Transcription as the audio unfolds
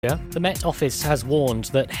The Met Office has warned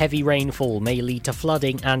that heavy rainfall may lead to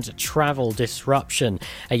flooding and travel disruption.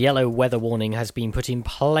 A yellow weather warning has been put in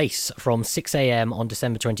place from 6 a.m. on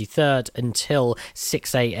December 23rd until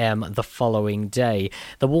 6 a.m. the following day.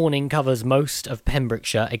 The warning covers most of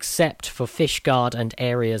Pembrokeshire except for Fishguard and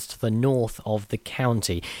areas to the north of the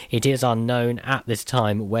county. It is unknown at this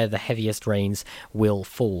time where the heaviest rains will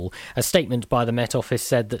fall. A statement by the Met Office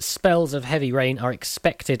said that spells of heavy rain are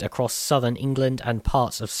expected across southern England and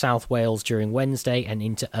parts of South Wales during Wednesday and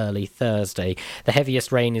into early Thursday. The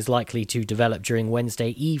heaviest rain is likely to develop during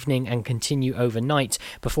Wednesday evening and continue overnight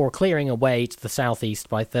before clearing away to the southeast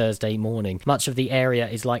by Thursday morning. Much of the area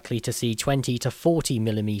is likely to see 20 to 40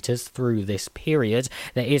 millimetres through this period.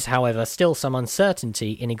 There is, however, still some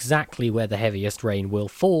uncertainty in exactly where the heaviest rain will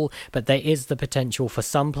fall, but there is the potential for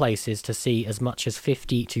some places to see as much as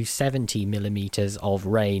 50 to 70 millimetres of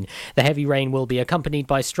rain. The heavy rain will be accompanied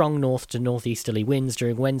by strong north to northeasterly winds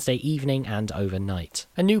during Wednesday evening and overnight.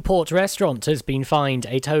 A Newport restaurant has been fined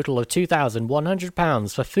a total of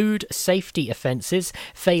 £2,100 for food safety offences,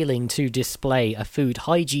 failing to display a food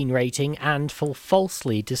hygiene rating and for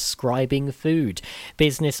falsely describing food.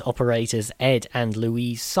 Business operators Ed and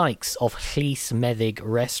Louise Sykes of Llys Meddig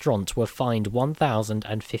restaurant were fined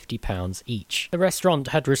 £1,050 each. The restaurant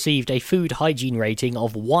had received a food hygiene rating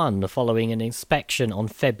of 1 following an inspection on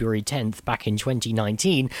February 10th back in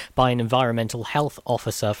 2019 by an environmental health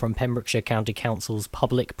officer from Pembrokeshire County Council's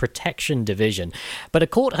Public Protection Division. But a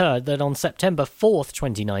court heard that on September 4th,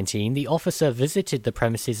 2019, the officer visited the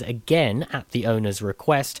premises again at the owner's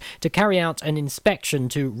request to carry out an inspection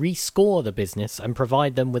to rescore the business and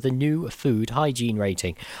provide them with a new food hygiene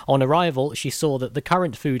rating. On arrival, she saw that the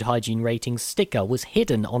current food hygiene rating sticker was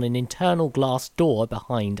hidden on an internal glass door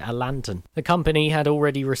behind a lantern. The company had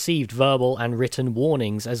already received verbal and written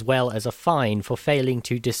warnings as well as a fine for failing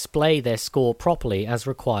to display their score properly as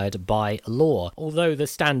required by law. Although the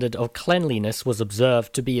standard of cleanliness was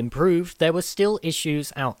observed to be improved, there were still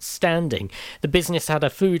issues outstanding. The business had a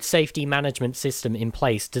food safety management system in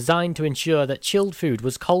place designed to ensure that chilled food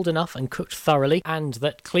was cold enough and cooked thoroughly and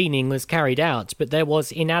that cleaning was carried out, but there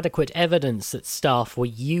was inadequate evidence that staff were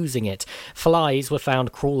using it. Flies were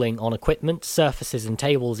found crawling on equipment, surfaces and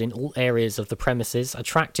tables in all areas of the premises,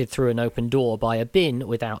 attracted through an open door by a bin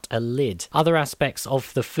without a lid. Other aspects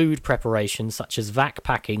of the food preparation, such as vac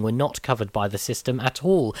packing, were not covered by the system at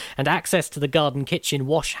all, and access to the garden kitchen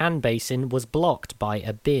wash hand basin was blocked by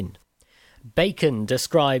a bin. Bacon,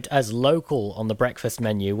 described as local on the breakfast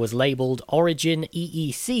menu, was labelled Origin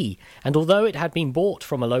EEC, and although it had been bought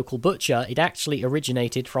from a local butcher, it actually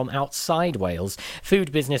originated from outside Wales.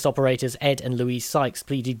 Food business operators Ed and Louise Sykes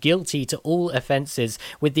pleaded guilty to all offences,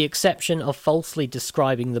 with the exception of falsely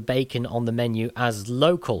describing the bacon on the menu as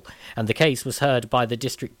local, and the case was heard by the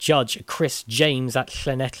District Judge Chris James at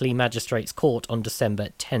Llanelli Magistrates Court on December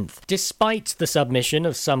 10th. Despite the submission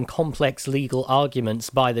of some complex legal arguments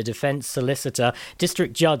by the defence solicitor,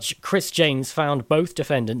 District Judge Chris James found both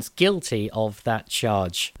defendants guilty of that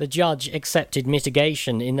charge. The judge accepted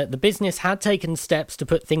mitigation in that the business had taken steps to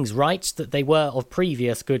put things right, that they were of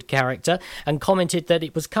previous good character, and commented that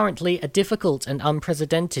it was currently a difficult and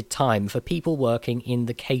unprecedented time for people working in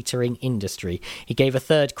the catering industry. He gave a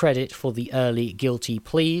third credit for the early guilty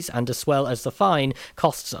pleas, and as well as the fine,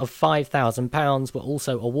 costs of £5,000 were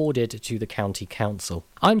also awarded to the County Council.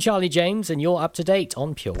 I'm Charlie James, and you're up to date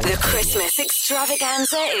on Pure West. The Christmas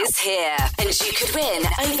extravaganza is here, and you could win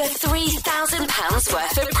over £3,000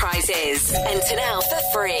 worth of prizes. Enter now for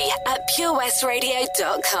free at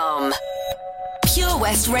purewestradio.com. Pure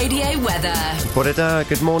West Radio weather. Borada,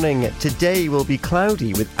 good morning. Today will be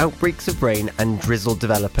cloudy with outbreaks of rain and drizzle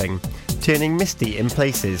developing, turning misty in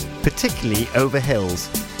places, particularly over hills.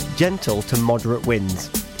 Gentle to moderate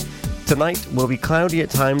winds. Tonight will be cloudy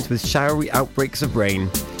at times with showery outbreaks of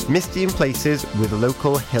rain, misty in places with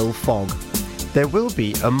local hill fog. There will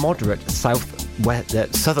be a moderate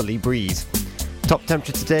southerly breeze. Top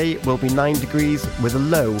temperature today will be 9 degrees with a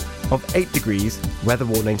low of 8 degrees. Weather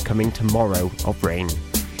warning coming tomorrow of rain.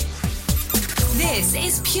 This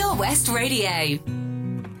is Pure West Radio.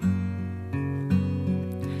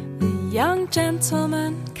 The young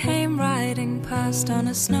gentleman came riding past on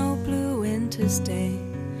a snow blue winter's day.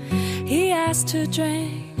 He asked to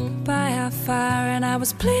drink by our fire, and I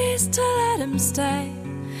was pleased to let him stay.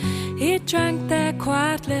 He drank there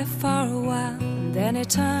quietly for a while, and then he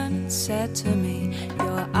turned and said to me,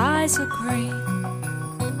 "Your eyes are green,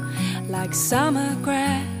 like summer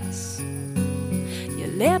grass. Your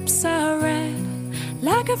lips are red,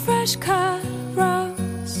 like a fresh cut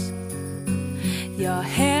rose. Your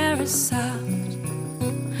hair is soft,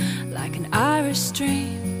 like an Irish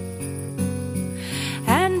stream.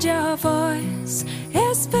 And your voice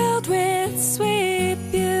is filled with sweet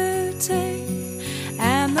beauty,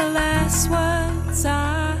 and the last words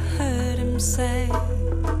I heard him say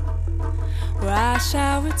were, I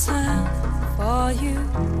shall return for you,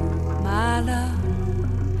 my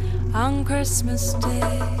love, on Christmas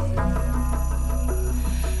Day.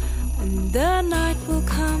 And the night will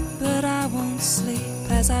come, but I won't sleep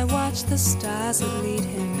as I watch the stars that lead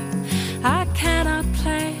him. I cannot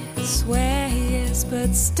place where he is,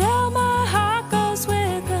 but still my heart goes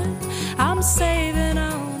with him. I'm saving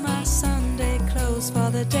all my Sunday clothes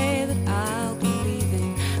for the day that I'll be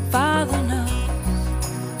leaving. Father knows,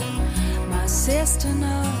 my sister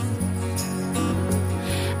knows,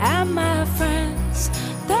 and my friends,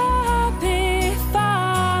 they're happy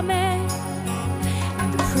for me.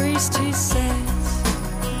 And the priest, he says,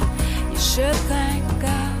 you should thank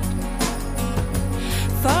God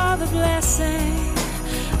for the blessing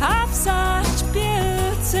of such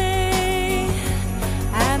beauty.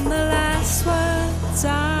 And the last words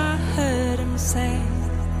I heard him say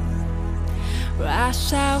were, I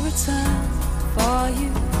shall return for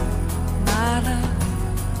you, my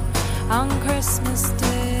love, on Christmas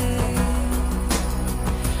Day.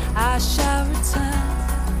 I shall return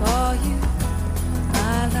for you,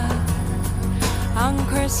 my love, on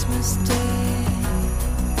Christmas Day.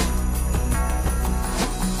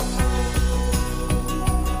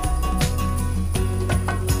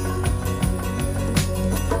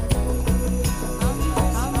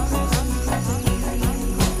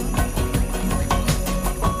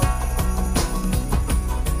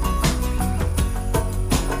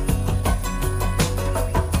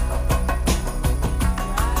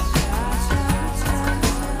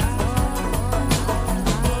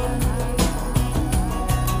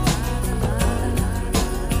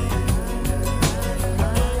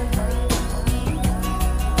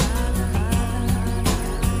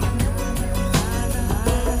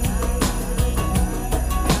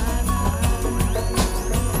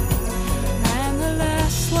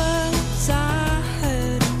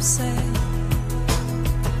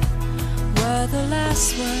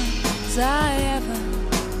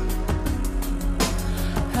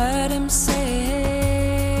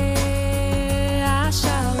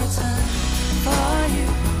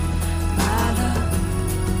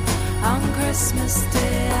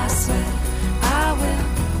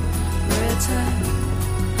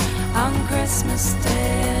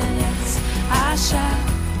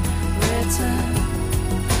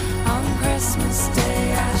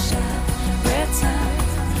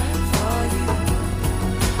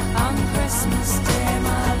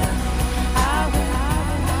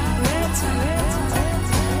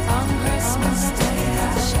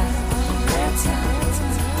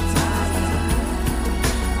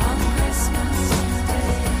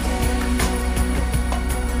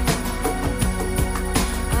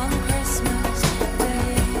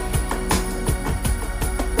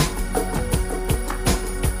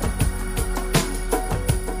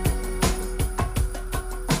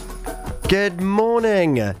 Good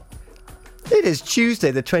morning. It is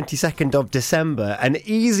Tuesday, the 22nd of December, and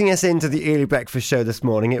easing us into the early breakfast show this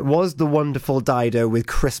morning, it was the wonderful Dido with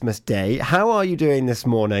Christmas Day. How are you doing this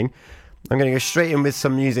morning? I'm going to go straight in with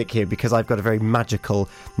some music here because I've got a very magical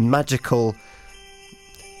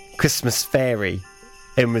Christmas fairy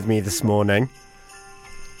in with me this morning.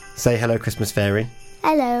 Say hello, Christmas fairy.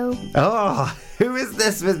 Hello. Oh, who is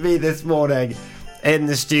this with me this morning in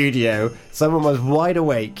the studio? Someone was wide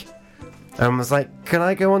awake and was like, can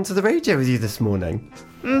I go onto the radio with you this morning?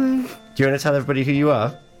 Do you want to tell everybody who you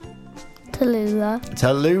are? Tallulah.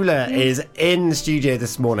 Tallulah is in the studio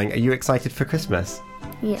this morning. Are you excited for Christmas?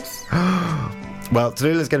 Yes. Well,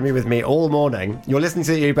 Tallulah's going to be with me all morning. You're listening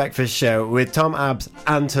to the Early Breakfast Show with Tom Abz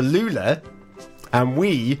and Tallulah. And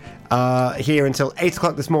we are here until 8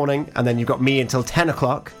 o'clock this morning. And then you've got me until 10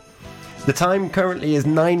 o'clock. The time currently is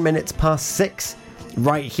 9 minutes past 6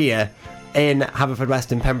 right here in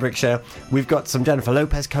Haverfordwest in Pembrokeshire. We've got some Jennifer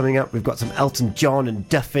Lopez coming up. We've got some Elton John and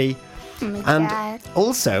Duffy. Oh my and God.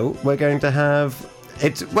 Also, we're going to have...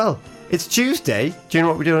 It's Tuesday. Do you know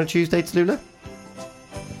what we do on a Tuesday, Tallulah?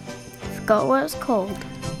 Forgot what it's called.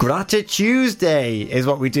 Gratitude is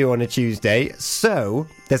what we do on a Tuesday. So,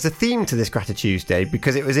 there's a theme to this Gratitude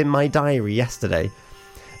because it was in my diary yesterday.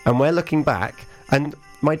 And we're looking back, and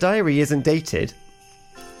my diary isn't dated.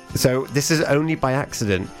 So, this is only by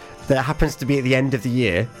accident. That happens to be at the end of the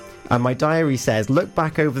year. And my diary says, look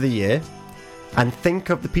back over the year and think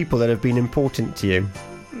of the people that have been important to you.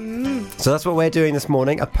 So that's what we're doing this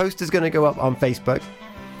morning. A post is going to go up on Facebook.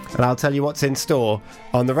 And I'll tell you what's in store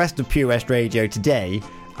on the rest of Pure West Radio today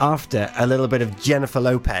after a little bit of Jennifer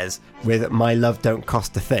Lopez with My Love Don't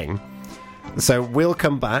Cost a Thing. So we'll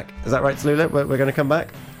come back. Is that right, Tallulah? We're going to come back?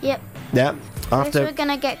 Yep. Yeah. First we're going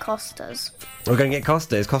to get Costa's. We're going to get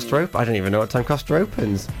Costa. Is Costa open? I don't even know what time Costa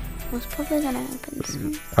opens. Well, it's probably going to open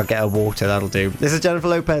soon. I'll get a water, that'll do. This is Jennifer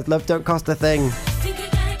Lopez. Love don't cost a thing.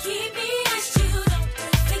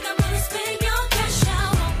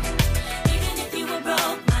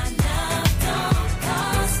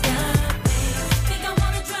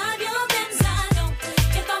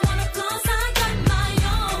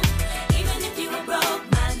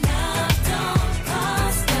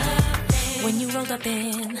 Up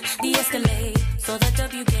in the Escalade, saw the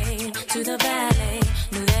W game to the valet,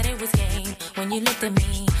 knew that it was game when you looked at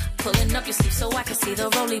me, pulling up your sleeve so I could see the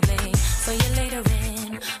roly blade. So you later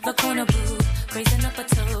in the corner booth, raising up a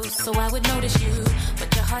toast so I would notice you,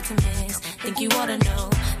 but you're hard to miss, think you ought to know,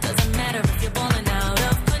 doesn't matter if you're balling out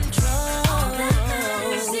of control. All that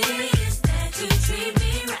matters is that you treat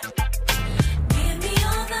me right, give me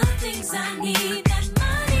all the things I need.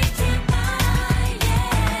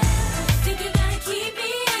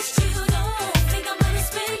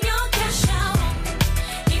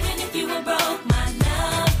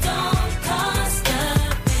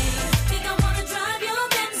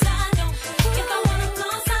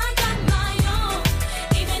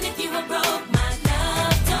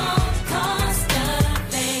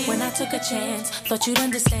 Took a chance, thought you'd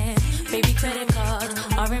understand. Baby, credit cards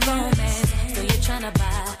are in romance. So you're trying to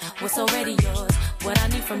buy what's already yours. What I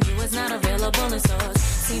need from you is not available in stores.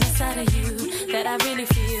 Seen a side of you that I really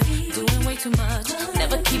feel. Doing way too much,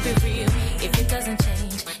 never keep it real. If it doesn't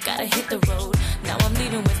change, gotta hit the road. Now I'm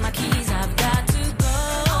leaving with my keys, I've got to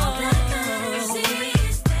go. All that matters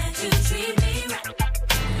is that you treat me right.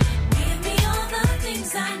 Give me all the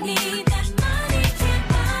things I need.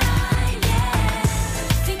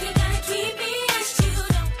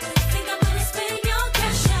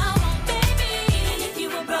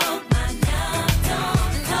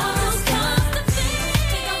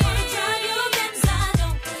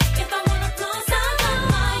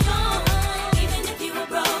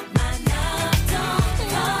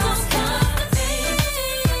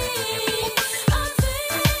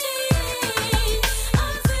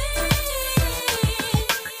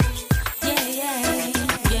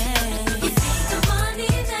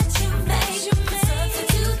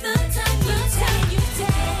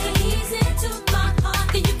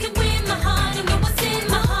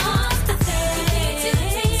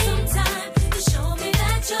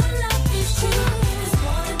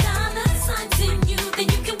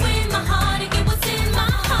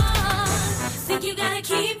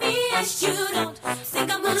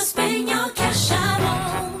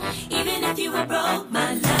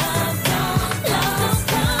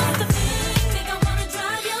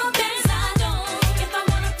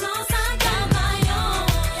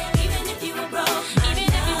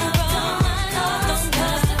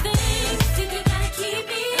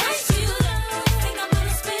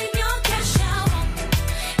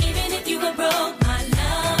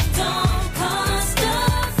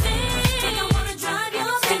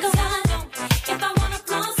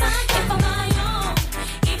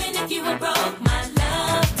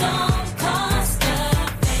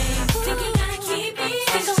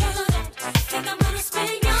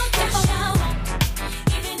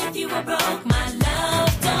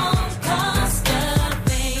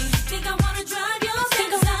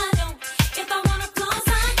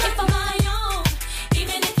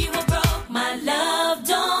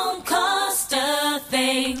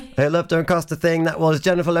 Love Don't Cost a Thing. That was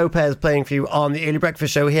Jennifer Lopez playing for you on the Early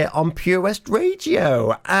Breakfast Show here on Pure West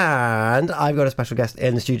Radio. And I've got a special guest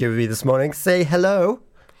in the studio with me this morning. Say hello.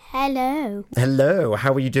 Hello. Hello.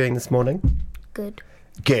 How are you doing this morning? Good.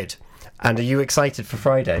 Good. And are you excited for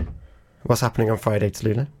Friday? What's happening on Friday,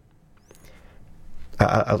 Tallulah?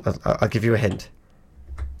 I'll give you a hint.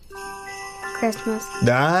 Christmas.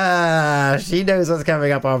 Ah, she knows what's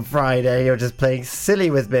coming up on Friday. You're just playing silly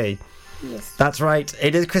with me. Yes. That's right.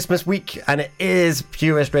 It is Christmas week, and it is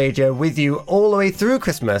Pure West Radio with you all the way through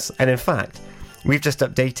Christmas. And in fact, we've just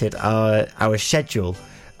updated our schedule,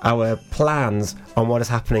 our plans on what is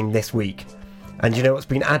happening this week. And you know what's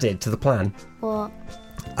been added to the plan? What?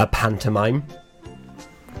 A pantomime.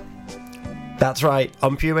 That's right.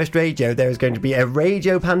 On Pure West Radio, there is going to be a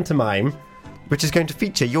radio pantomime, which is going to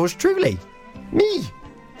feature yours truly. Me.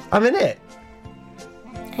 I'm in it.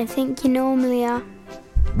 I think you normally are.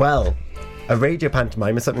 Well, a radio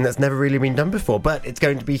pantomime is something that's never really been done before, but it's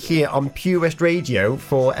going to be here on Pure West Radio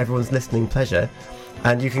for everyone's listening pleasure,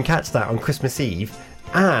 and you can catch that on Christmas Eve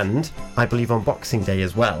and I believe on Boxing Day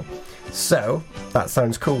as well. So that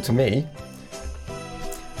sounds cool to me.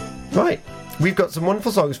 Right, we've got some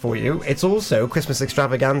wonderful songs for you. It's also Christmas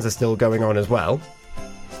extravaganza still going on as well.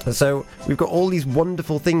 So we've got all these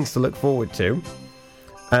wonderful things to look forward to.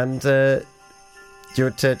 And do you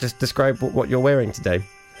want to just describe what you're wearing today?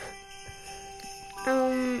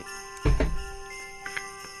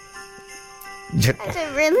 I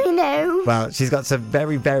don't really know. Well, she's got some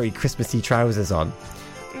very, very Christmassy trousers on.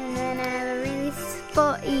 And then I have a really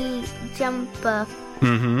spotty jumper.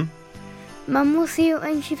 Mm-hmm. Mum will see it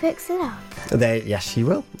when she picks it up. Yes, she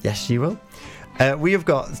will. Yes, she will. We have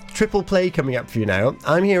got triple play coming up for you now.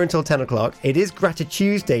 I'm here until 10 o'clock. It is Gratitude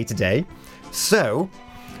Tuesday today. So,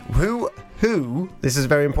 who, this is a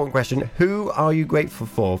very important question, who are you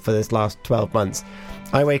grateful for this last 12 months?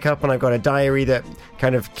 I wake up and I've got a diary that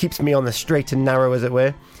kind of keeps me on the straight and narrow, as it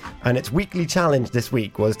were. And its weekly challenge this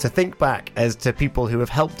week was to think back as to people who have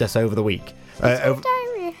helped us over the week. Is a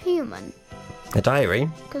diary a human? A diary?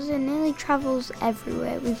 Because it nearly travels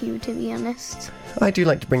everywhere with you, to be honest. I do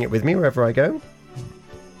like to bring it with me wherever I go.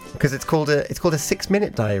 Because it's called a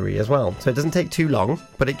 6-minute diary as well. So it doesn't take too long,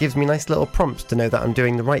 but it gives me nice little prompts to know that I'm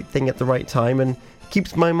doing the right thing at the right time and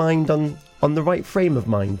keeps my mind on the right frame of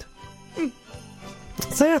mind.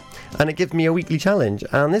 So yeah, and it gives me a weekly challenge.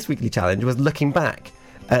 And this weekly challenge was looking back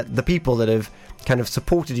at the people that have kind of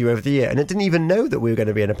supported you over the year. And it didn't even know that we were going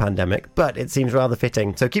to be in a pandemic, but it seems rather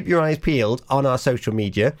fitting. So keep your eyes peeled on our social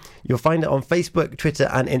media. You'll find it on Facebook, Twitter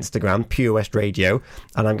and Instagram, Pure West Radio.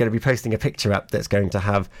 And I'm going to be posting a picture up that's going to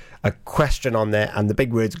have a question on there and the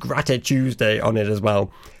big words Gratitude Tuesday on it as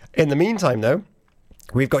well. In the meantime, though,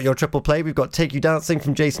 we've got your triple play. We've got Take You Dancing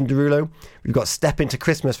from Jason Derulo. We've got Step Into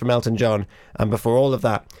Christmas from Elton John. And before all of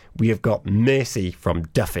that, we have got Mercy from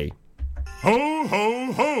Duffy. Ho,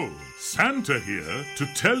 ho, ho! Santa here to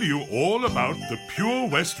tell you all about the Pure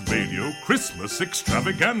West Radio Christmas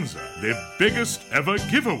Extravaganza, their biggest ever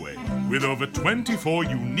giveaway, with over 24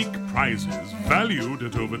 unique prizes valued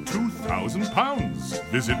at over £2,000.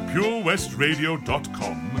 Visit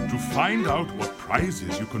purewestradio.com to find out what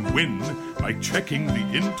prizes you can win by checking the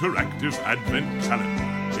interactive advent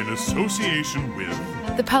calendar in association with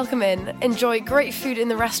The Pelcom Inn. Enjoy great food in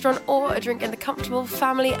the restaurant or a drink in the comfortable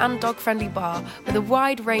family and dog-friendly bar with a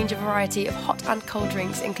wide range of variety of hot and cold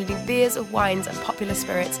drinks, including beers, wines and popular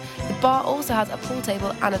spirits. The bar also has a pool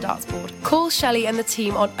table and a darts board. Call Shelley and the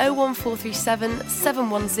team on 01437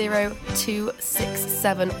 710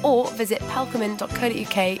 267 or visit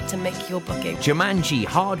pelcomin.co.uk to make your booking. Jumanji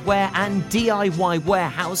Hardware and DIY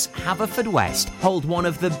Warehouse, Haverfordwest hold one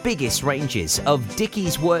of the biggest ranges of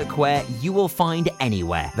Dickies workwear you will find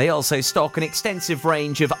anywhere. They also stock an extensive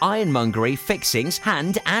range of ironmongery, fixings,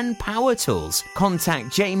 hand and power tools.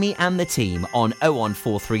 Contact Jamie and the team on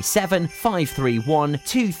 01437 531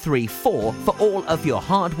 234 for all of your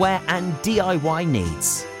hardware and DIY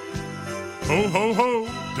needs. Ho, ho, ho!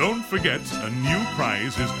 Don't forget, a new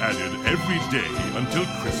prize is added every day until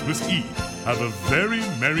Christmas Eve. Have a very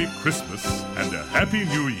Merry Christmas and a Happy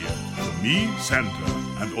New Year from me, Santa,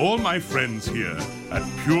 and all my friends here at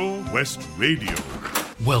Pure West Radio.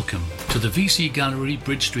 Welcome to the VC Gallery,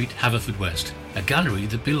 Bridge Street, Haverfordwest, a gallery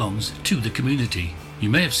that belongs to the community. You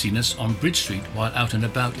may have seen us on Bridge Street while out and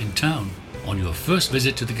about in town. On your first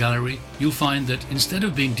visit to the gallery, you'll find that instead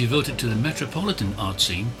of being devoted to the metropolitan art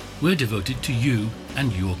scene, we're devoted to you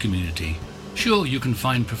and your community. Sure, you can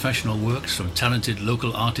find professional works from talented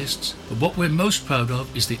local artists, but what we're most proud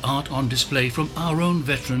of is the art on display from our own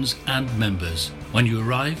veterans and members. When you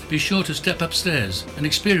arrive, be sure to step upstairs and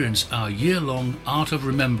experience our year-long Art of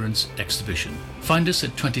Remembrance exhibition. Find us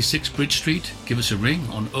at 26 Bridge Street, give us a ring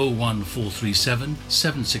on 01437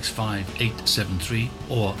 765 873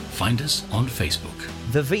 or find us on Facebook.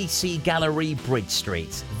 The VC Gallery, Bridge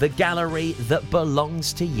Street, the gallery that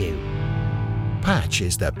belongs to you. Patch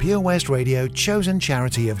is the Pure West Radio chosen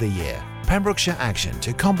charity of the year. Pembrokeshire Action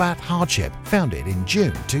to Combat Hardship, founded in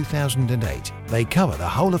June 2008. They cover the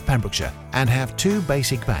whole of Pembrokeshire and have 2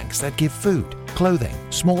 basic banks that give food, clothing,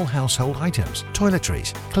 small household items,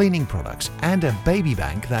 toiletries, cleaning products, and a baby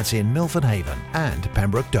bank that's in Milford Haven and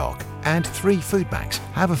Pembroke Dock, and 3 food banks,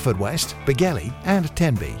 Haverfordwest, Begelly and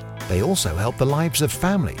Tenby. They also help the lives of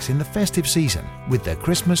families in the festive season with their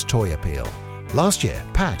Christmas toy appeal. Last year,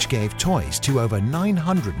 Patch gave toys to over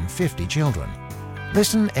 950 children.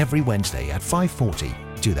 Listen every Wednesday at 5:40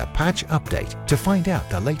 to the Patch Update to find out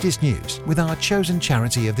the latest news with our chosen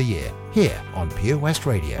charity of the year here on Pure West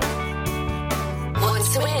Radio. Want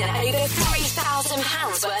to win over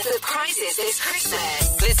 £3,000 worth of prizes this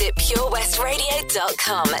Christmas? Visit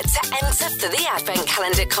purewestradio.com to enter for the Advent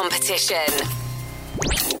Calendar competition.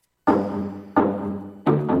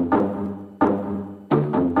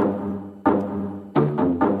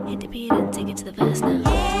 Hit the beat and take it to the verse now.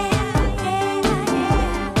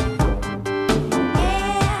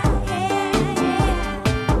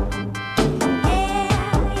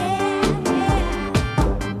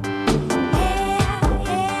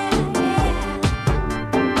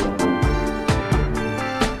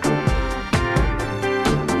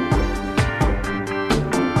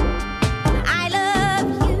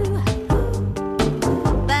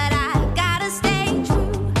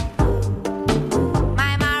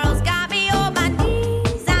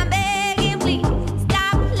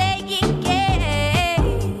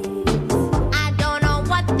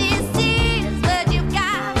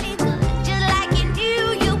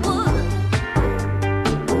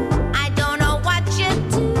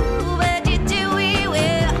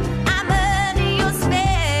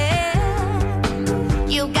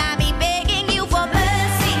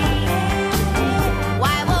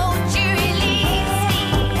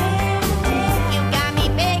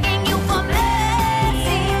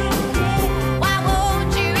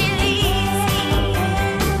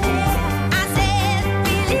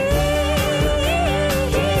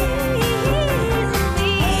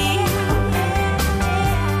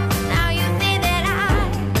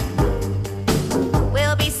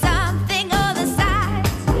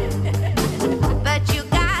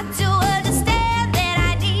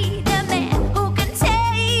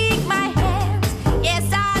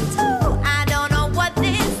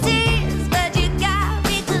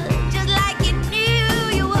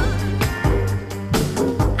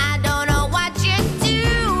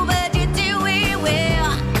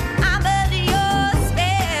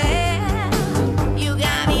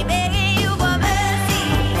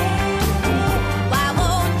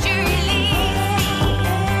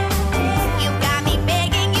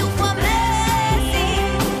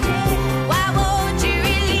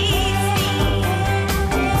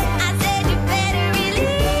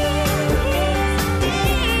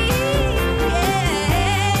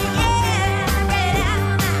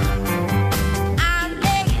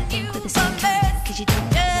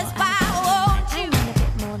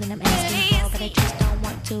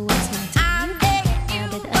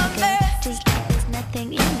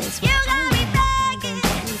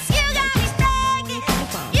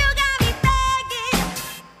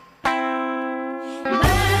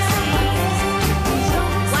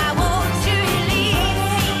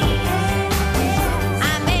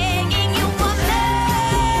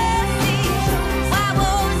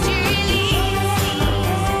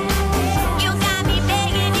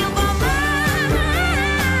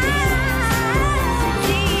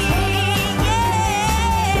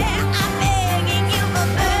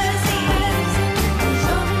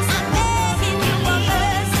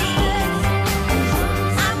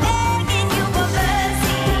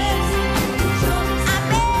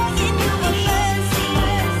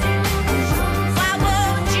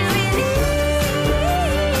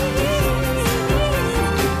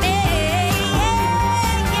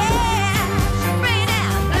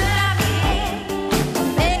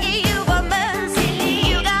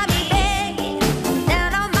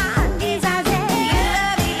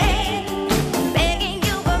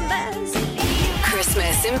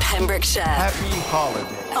 in Pembrokeshire. Happy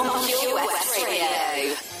holiday. On Pure West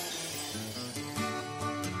Radio.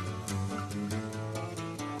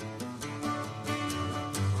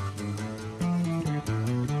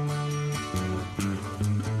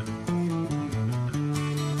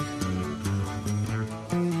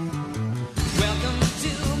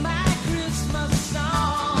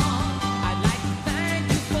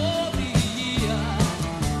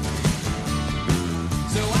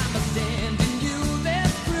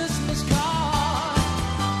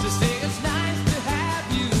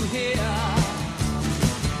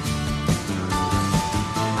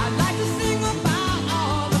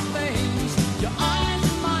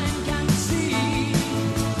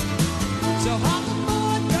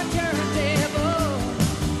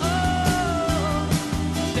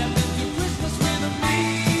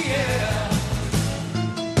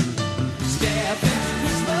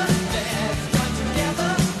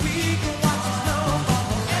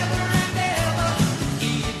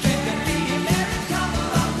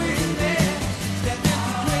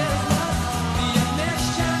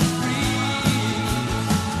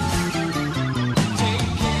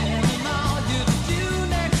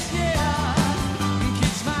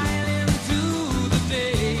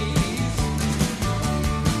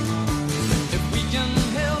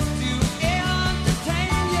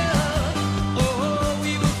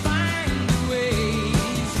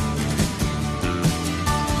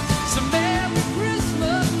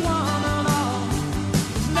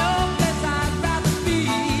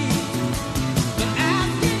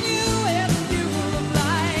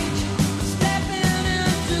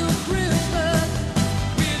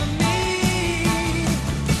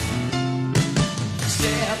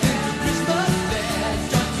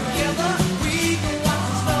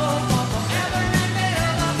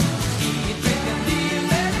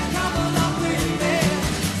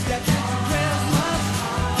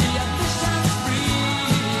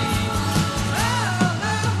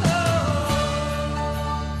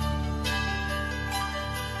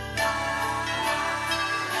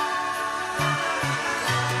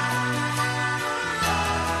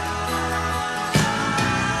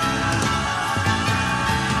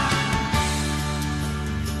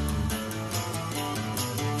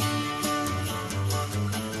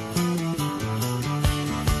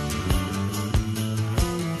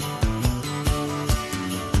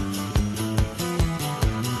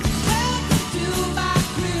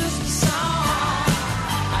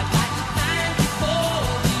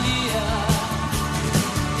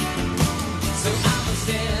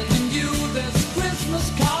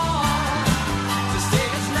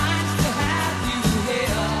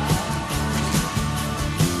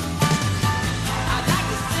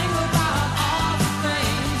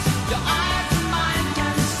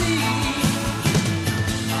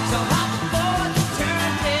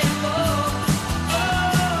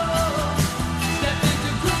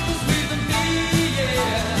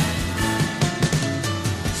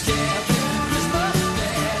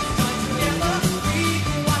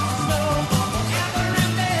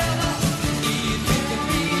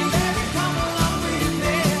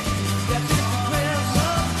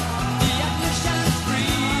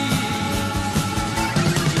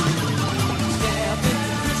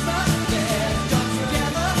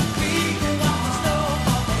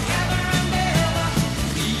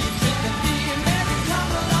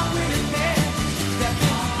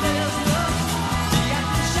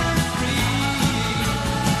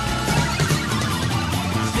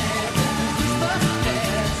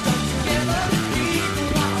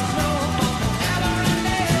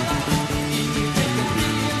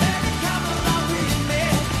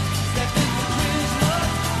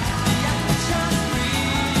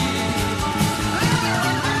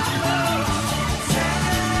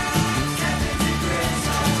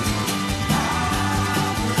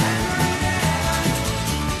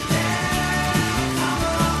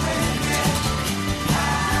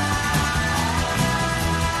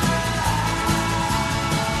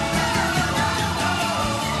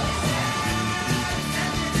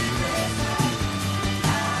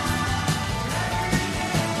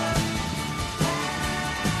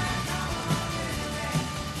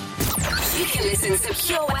 Listen to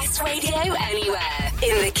Pure West Radio anywhere.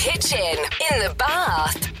 In the kitchen, in the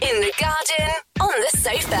bath, in the garden, on the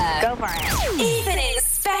sofa. Go for it. Even in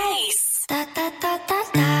space. Da da da da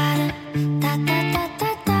da da da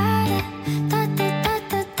da da.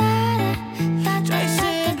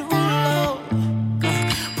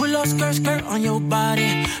 Pull up skirt on your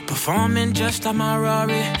body, performing just like my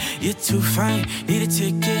Rari. You're too fine, need a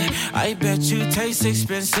ticket. I bet you taste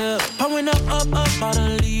expensive. Pouring up, about a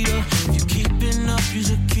liter. If you keeping up, you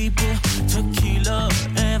should keep it. Tequila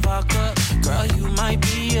and might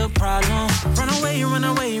be a problem. Run away, run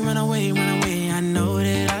away, run away, run away. I know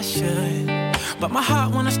that I should, but my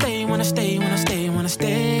heart wanna stay, wanna stay, wanna stay, wanna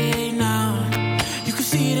stay now. You can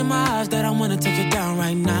see it in my eyes that I wanna take it down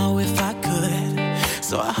right now if I could.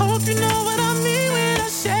 So I hope you know what I mean when I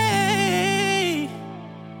say,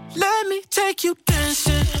 let me take you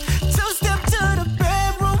dancing. Two-step to the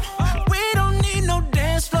bedroom. We don't need no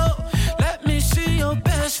dance floor. Let me see your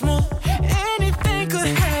best move. Anything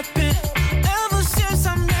could happen. Ever since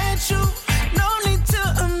I met you, no need to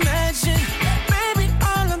imagine. Baby,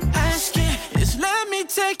 all I'm asking is let me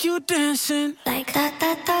take you dancing. Like da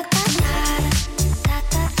da da da da.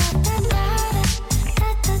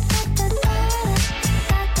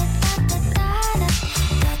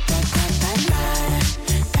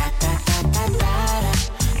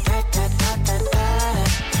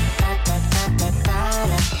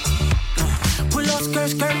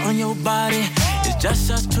 Skirt on your body, it's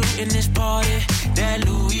just us two in this party. That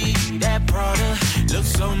Louis, that Prada,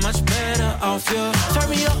 looks so much better off you. Turn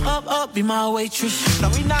me up, be my waitress. No,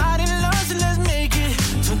 we not in love, so let's make it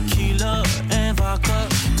tequila and vodka.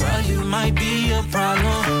 Girl, you might be a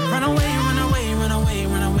problem. Run away, run away, run away,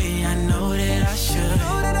 run away. I know that I should,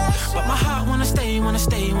 but my heart wanna stay, wanna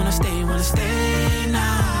stay, wanna stay, wanna stay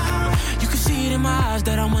now. You can see it in my eyes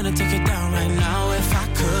that I wanna take it down right now if I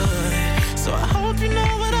could. So I hope you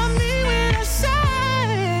know what I mean when I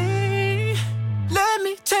say, let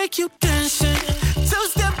me take you dancing.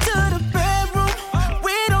 Two-step to the bedroom.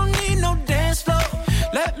 We don't need no dance floor.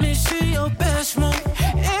 Let me see your best move.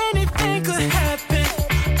 Anything could happen.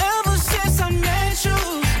 Ever since I met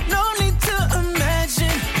you, no need to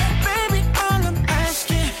imagine. Baby, all I'm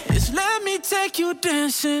asking is let me take you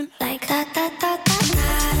dancing. Like da da da da da.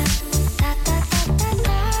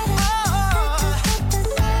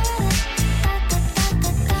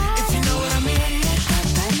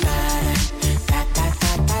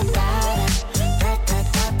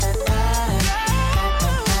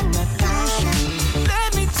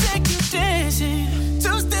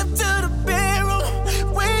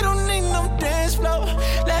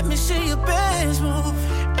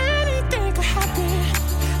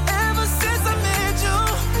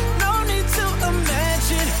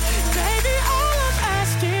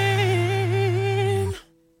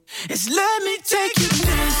 It's let me take you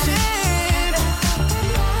dancing.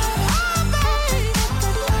 Oh, babe.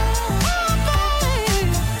 Oh,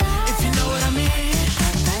 babe. If you know what I mean.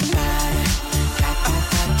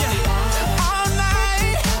 Yeah. All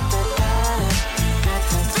night.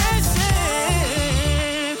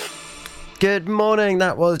 Dancing. Good morning,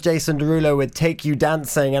 that was Jason Derulo with Take You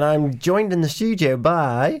Dancing, and I'm joined in the studio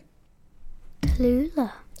by...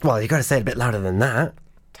 Tallulah. Well, you got to say it a bit louder than that.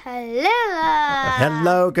 Tallulah.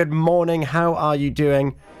 Hello, good morning, how are you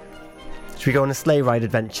doing? Should we go on a sleigh ride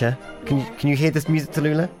adventure? Can you hear this music,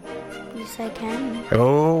 Tallulah? Yes, I can.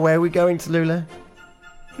 Oh, where are we going, Tallulah?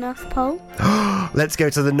 North Pole. Let's go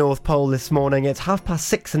to the North Pole this morning. It's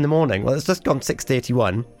 6:30 in the morning. Well, it's just gone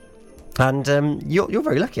 6:31. And you're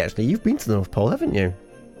very lucky, actually. You've been to the North Pole, haven't you?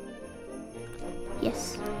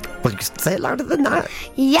 Yes. Well, you can say it louder than that.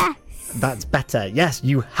 Yes. That's better. Yes,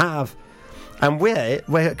 you have. And we're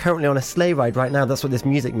currently on a sleigh ride right now. That's what this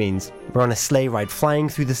music means. We're on a sleigh ride, flying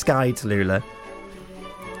through the sky, Tallulah.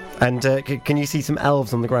 And can you see some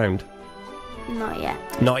elves on the ground? Not yet.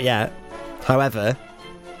 Not yet. However,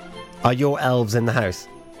 are your elves in the house?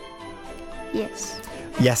 Yes.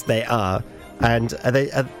 Yes, they are. And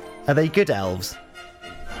are they good elves?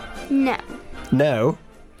 No. No?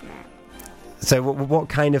 So what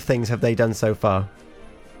kind of things have they done so far?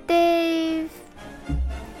 They've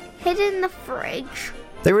hidden the fridge.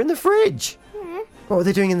 They were in the fridge? Yeah. What were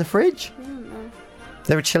they doing in the fridge? I don't know.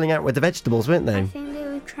 They were chilling out with the vegetables, weren't they? I think they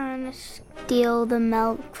were trying to steal the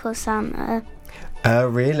milk for Santa. Oh,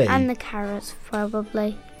 really? And the carrots,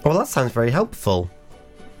 probably. Well, that sounds very helpful.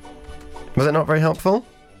 Was it not very helpful?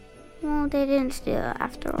 Well, they didn't steal it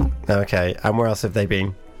after all. Okay, and where else have they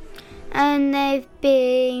been? And they've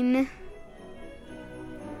been...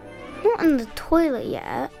 not in the toilet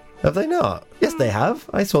yet. Have they not? Yes, they have.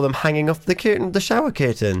 I saw them hanging off the shower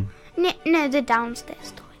curtain. No, the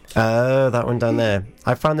downstairs toilet. Oh, that one down there.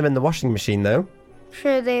 I found them in the washing machine, though.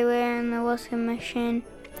 Sure, they were in the washing machine.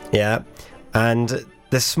 Yeah, and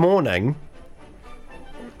this morning...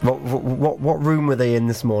 What room were they in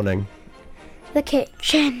this morning? The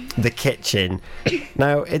kitchen. The kitchen.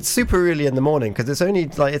 Now, it's super early in the morning, because it's only,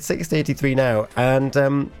 it's 6:83 now,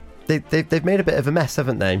 and they've made a bit of a mess,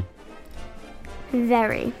 haven't they?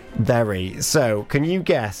 Very. Very. So, can you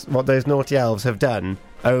guess what those naughty elves have done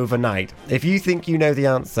overnight? If you think you know the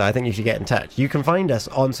answer, I think you should get in touch. You can find us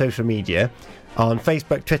on social media, on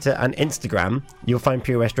Facebook, Twitter and Instagram. You'll find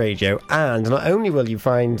Pure West Radio, and not only will you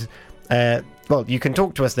find you can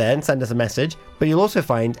talk to us there and send us a message, but you'll also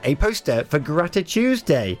find a poster for Gratitude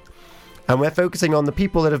Tuesday. And we're focusing on the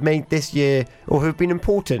people that have made this year, or who've been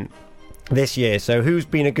important this year. So who's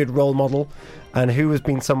been a good role model, and who has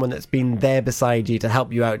been someone that's been there beside you to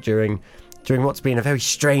help you out during what's been a very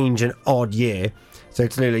strange and odd year. So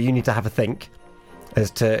Tallulah, you need to have a think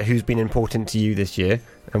as to who's been important to you this year,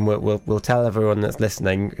 and we'll tell everyone that's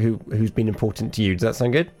listening who's been important to you. Does that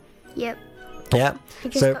sound good? Yep. Yeah. I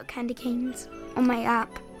just got candy canes on my app.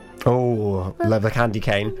 Oh, love a candy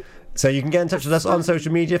cane. So you can get in touch with us on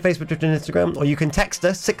social media, Facebook, Twitter and Instagram, or you can text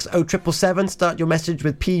us 60777. Start your message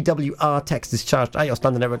with PWR. Text is charged at your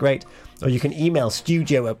standard network rate. Or you can email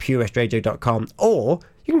studio@purewestradio.com, or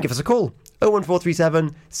you can give us a call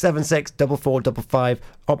 01437 764455,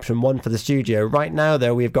 option 1 for the studio. Right now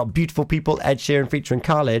though, we've got Beautiful People, Ed Sheeran featuring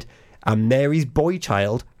Khalid, and Mary's Boy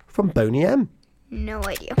Child from Boney M. No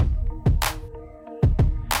idea.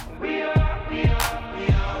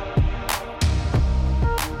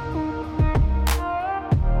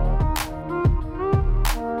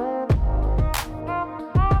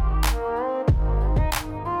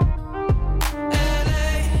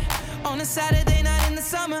 Saturday night in the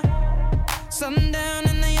summer, sundown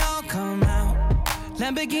and they all come out.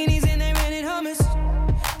 Lamborghinis and they rented hummus.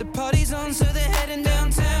 The party's on, so they're heading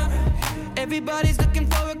downtown. Everybody's looking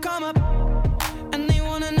for a come up, and they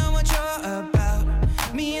wanna know what you're about.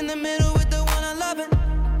 Me in the middle with the one I love it.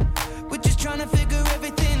 We're just trying to figure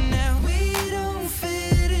everything out. We don't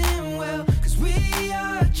fit in well, 'cause we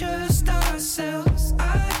are just ourselves.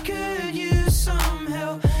 I could use some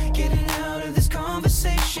help getting out of this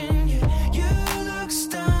conversation. Yeah.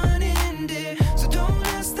 Stunning, dear, so don't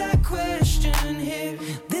ask that question here.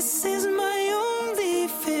 This is my only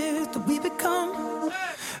fear, that we become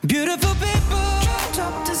beautiful people.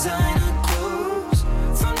 Top designer clothes,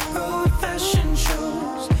 front row fashion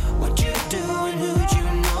shows. What you do and who'd you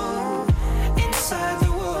know? Inside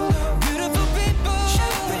the world of beautiful people.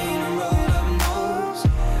 Champagne and roll up nose,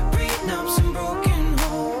 prenups and broken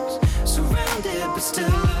homes. Surrounded but still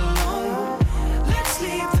alone. Let's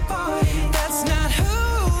leave the party. That's not who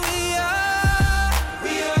we are.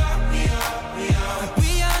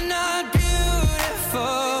 We are not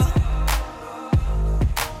beautiful.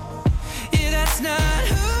 Yeah, that's not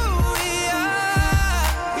who we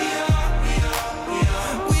are.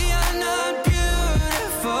 We are not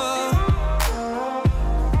beautiful.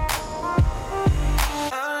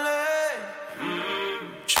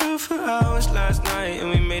 True for hours last night and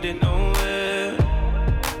we made it nowhere.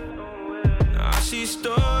 I see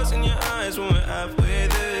stars in your eyes when we're halfway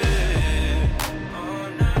there. Oh,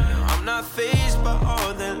 no. I'm not fazed by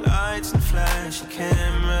all the lights and flashy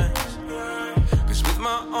cameras. 'Cause with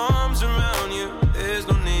my arms around you, there's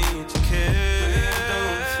no need to care. We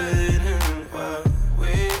don't fit in well,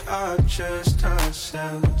 we are just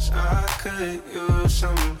ourselves. I could use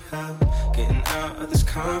some help getting out of this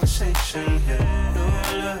conversation here.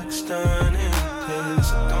 You look stunning, please,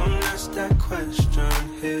 so don't ask that question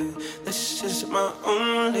here. This is my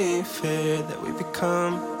only fear, that we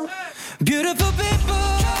become beautiful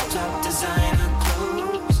people. Top designer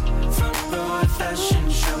clothes, front row fashion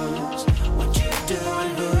shows. What you do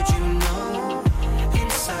and who'd you know?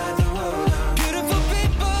 Inside the world of beautiful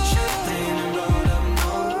people. Champagne and roll up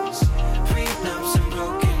nose, prenups and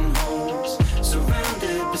broken homes.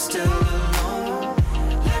 Surrounded but still alone.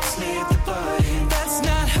 Let's leave the party. That's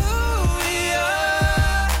not who we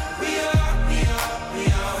are.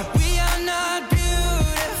 We are not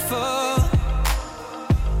beautiful.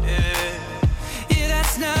 Yeah,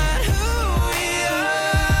 that's not who we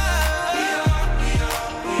are.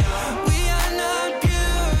 We are not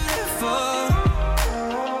beautiful.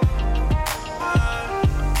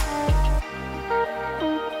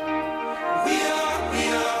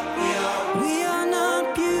 We are not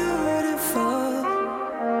beautiful.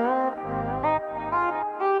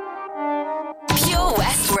 Pure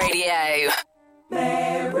West Radio.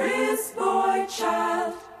 Mary's boy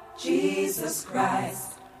child, Jesus Christ,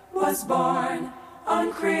 was born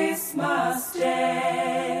on Christmas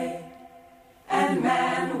Day. And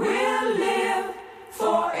man will live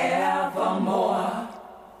forevermore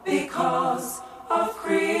because of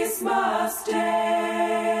Christmas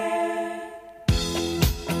Day.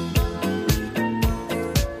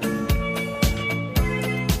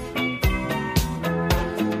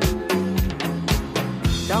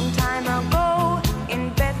 Long time ago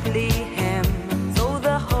in Bethlehem, so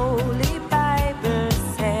the Holy Bible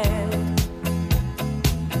said,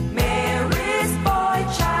 Mary's boy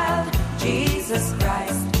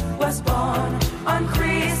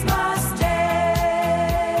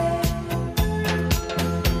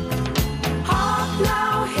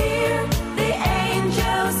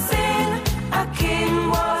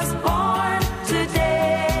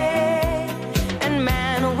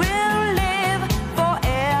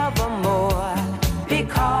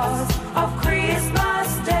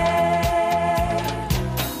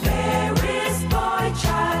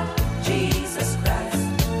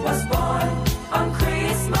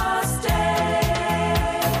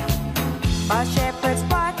While shepherds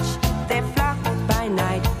watch their flock by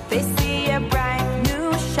night, they see a bright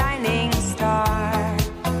new shining star.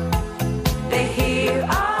 They hear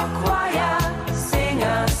a choir sing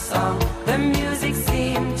a song. The music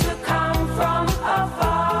seemed to come from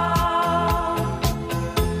afar.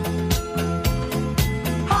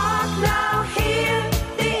 Hark now, hear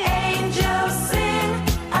the angels sing.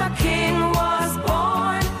 A king was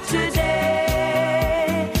born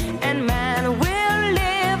today, and man will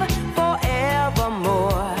live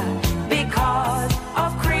forevermore because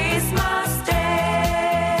of Christmas Day.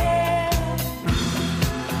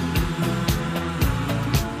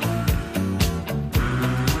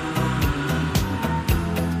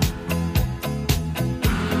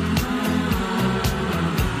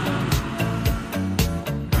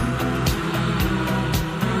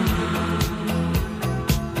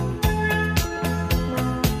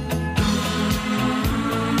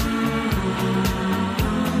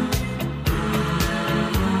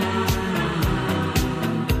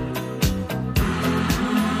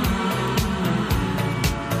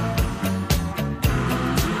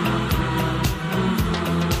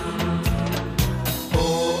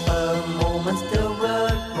 For a moment the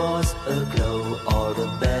world was aglow. All the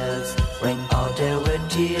bells rang out, there were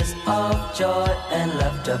tears of joy and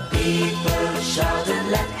laughter. People shouted,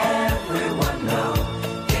 let everyone know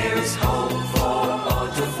there is hope for all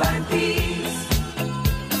to find peace.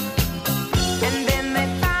 And then they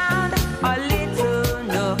found a little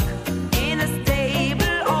nook in a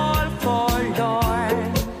stable all forlorn.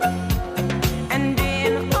 And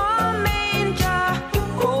in a manger,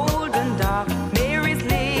 cold and dark, Mary's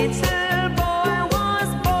little boy was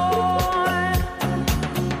born.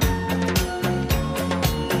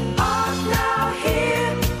 Hark now, hear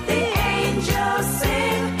the angels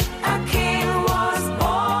sing. A king was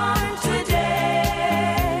born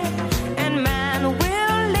today, and man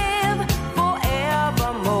will live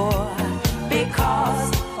forevermore because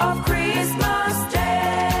of Christmas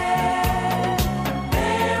Day.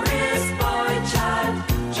 Mary's boy child,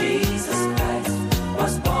 Jesus Christ,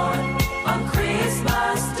 was born on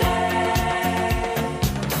Christmas Day.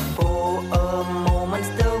 For a moment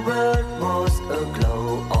the world was aglow.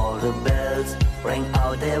 All the bells rang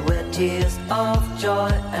out, there were tears of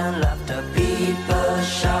joy and laughter. People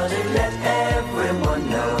shouted, let everyone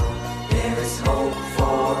know there is hope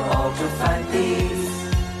for all to find peace.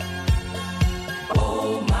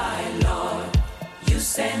 Oh my Lord, you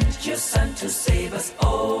sent your Son to save us.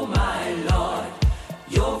 Oh my Lord,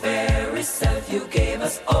 your very self you gave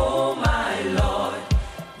us. Oh my Lord,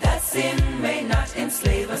 that sin may not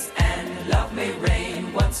enslave us and love may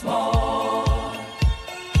reign once more.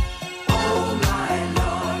 Oh my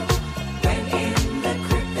Lord, when in the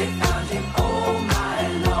crypt they found him. Oh my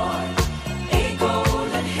Lord, a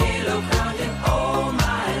golden halo crowned him. Oh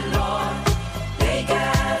my Lord, they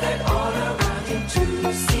gathered all around him to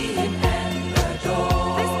see him and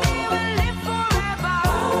adore.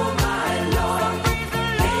 Oh my Lord,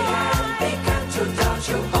 they had begun to doubt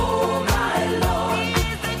you. Oh my Lord,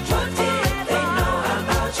 what did they know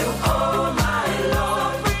about you? Oh my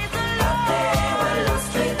Lord, but they were lost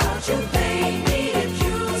without you. They needed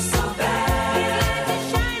you so bad.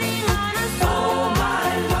 Oh my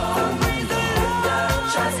Lord, with the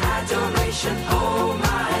child's adoration. Oh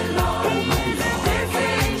my Lord, there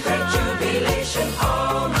came great jubilation.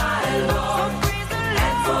 Oh my Lord,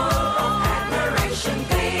 and full of admiration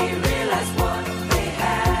they realized what they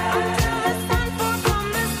had.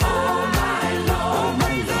 Oh my Lord,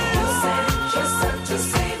 you sent your Son to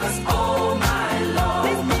save us. Oh my Lord,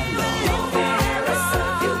 your very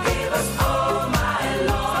self you gave us. Oh my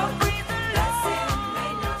Lord, that sin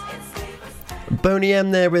may not enslave us. Boney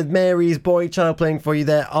M there with Mary's Boy Child playing for you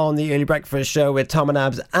there on the Early Breakfast Show with Tom and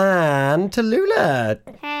Abz and Tallulah.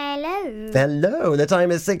 Hello. Hello, the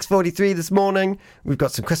time is 6:43 this morning. We've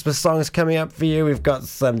got some Christmas songs coming up for you. We've got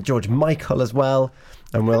some George Michael as well.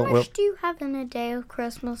 And How much do you have in a day of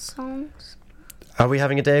Christmas songs? Are we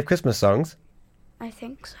having a day of Christmas songs? I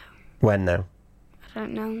think so. When now? I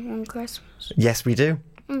don't know, on Christmas. Yes, we do.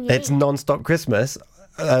 Yeah. It's non-stop Christmas,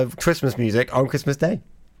 Christmas music on Christmas Day.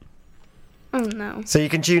 Oh no. So you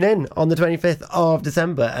can tune in on the 25th of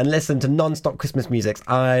December and listen to non-stop Christmas music.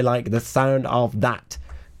 I like the sound of that.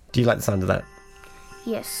 Do you like the sound of that?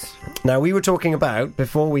 Yes. Now, we were talking about,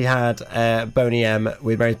 before we had Boney M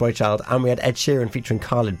with Mary's Boy Child, and we had Ed Sheeran featuring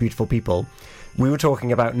Khalid, Beautiful People, we were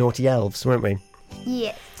talking about naughty elves, weren't we?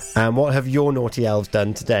 Yes. And what have your naughty elves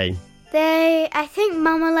done today? I think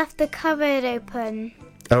Mama left the cupboard open.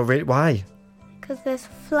 Oh, really? Why? Because there's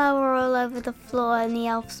flour all over the floor and the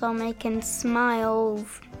elves are making smiles.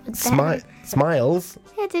 Smiles?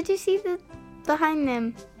 Yeah, did you see the behind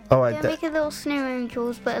them? Oh, They're making little snow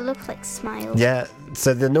angels, but it looks like smiles. yeah.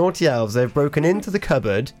 So the naughty elves, they've broken into the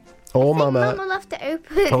cupboard. Or Mama left it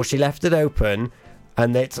open. Oh, she left it open,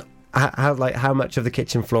 and it's how much of the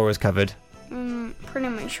kitchen floor is covered? Pretty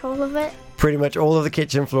much all of it. Pretty much all of the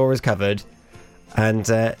kitchen floor is covered, and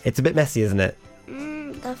it's a bit messy, isn't it?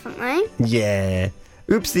 Definitely. Yeah.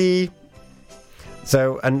 Oopsie.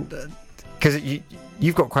 So, and because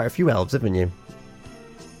you've got quite a few elves, haven't you?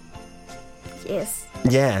 Yes.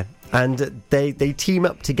 Yeah, and they team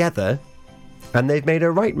up together, and they've made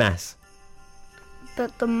a right mess.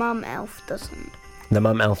 But the mum elf doesn't. The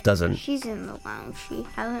mum elf doesn't. She's in the lounge. She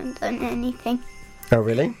hasn't done anything. Oh,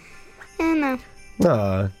 really? Yeah, no.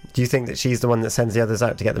 Oh, do you think that she's the one that sends the others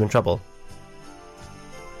out to get them in trouble?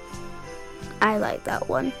 I like that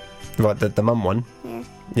one. What, the mum one?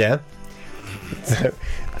 Yeah. Yeah.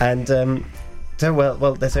 So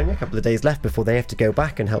well, there's only a couple of days left before they have to go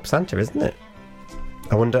back and help Santa, isn't it?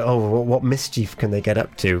 I wonder, what mischief can they get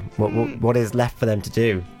up to? What is left for them to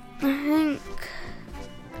do? I think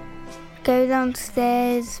go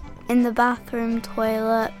downstairs in the bathroom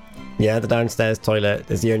toilet. Yeah, the downstairs toilet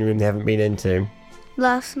is the only room they haven't been into.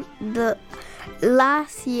 Last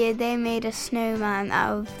year they made a snowman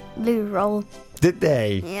out of loo roll. Did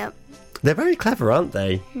they? Yep. They're very clever, aren't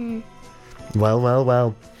they?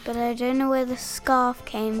 Well. But I don't know where the scarf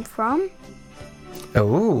came from.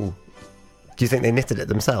 Oh. Do you think they knitted it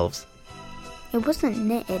themselves? It wasn't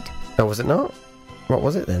knitted. Oh, was it not? What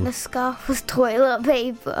was it then? The scarf was toilet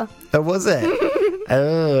paper. Oh, was it?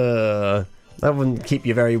 Oh. That wouldn't keep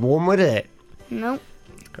you very warm, would it? Nope.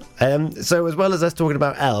 So as well as us talking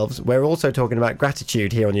about elves, we're also talking about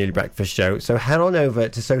gratitude here on the Early Breakfast Show. So head on over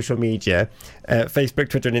to social media, Facebook,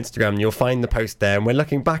 Twitter and Instagram, and you'll find the post there. And we're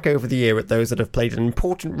looking back over the year at those that have played an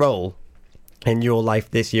important role in your life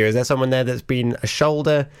this year. Is there someone there that's been a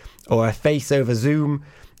shoulder or a face over Zoom,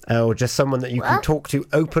 or just someone that you can talk to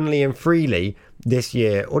openly and freely this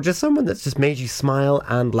year, or just someone that's just made you smile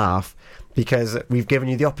and laugh? Because we've given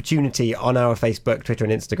you the opportunity on our Facebook, Twitter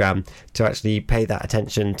and Instagram to actually pay that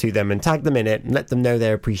attention to them and tag them in it and let them know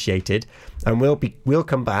they're appreciated. And we'll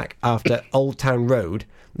come back after Old Town Road,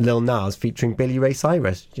 Lil Nas featuring Billy Ray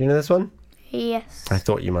Cyrus. Do you know this one? Yes. I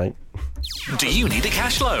thought you might. Do you need a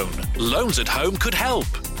cash loan? Loans at Home could help.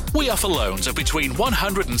 We offer loans of between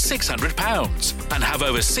 £100 and £600 and have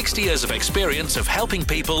over 60 years of experience of helping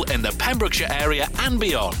people in the Pembrokeshire area and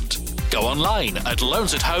beyond. Go online at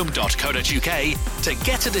loansathome.co.uk to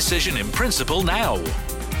get a decision in principle now.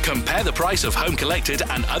 Compare the price of home collected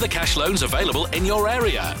and other cash loans available in your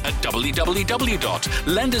area at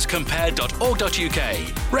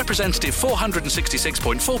www.lenderscompare.org.uk. Representative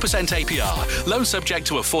 466.4% APR. Loan subject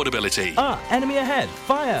to affordability. Enemy ahead.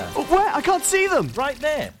 Fire. Where? I can't see them. Right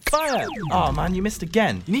there. Fire. Oh, man, you missed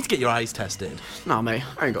again. You need to get your eyes tested. Nah, mate,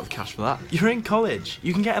 I ain't got the cash for that. You're in college.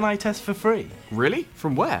 You can get an eye test for free. Really?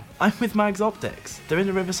 From where? I'm with Mags Optics. They're in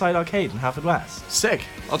the Riverside Arcade in Haverfordwest. Sick.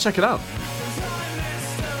 I'll check it out.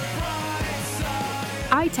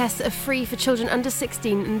 Eye tests are free for children under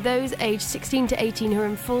 16 and those aged 16 to 18 who are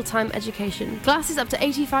in full-time education. Glasses up to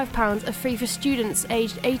 £85 are free for students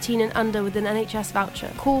aged 18 and under with an NHS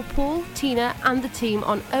voucher. Call Paul, Tina and the team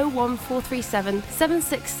on 01437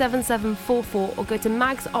 767744 or go to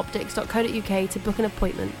magsoptics.co.uk to book an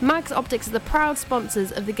appointment. Mags Optics are the proud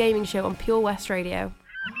sponsors of the gaming show on Pure West Radio.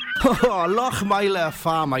 Oh, Lochmeyler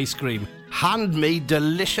Farm Ice Cream. Handmade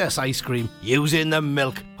delicious ice cream using the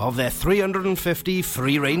milk of their 350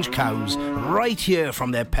 free-range cows right here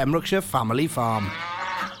from their Pembrokeshire family farm.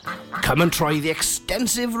 Come and try the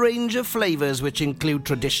extensive range of flavours which include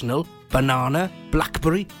traditional banana,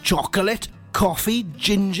 blackberry, chocolate, coffee,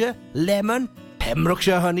 ginger, lemon,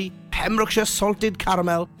 Pembrokeshire honey, Pembrokeshire salted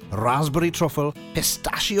caramel, raspberry truffle,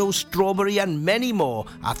 pistachio, strawberry and many more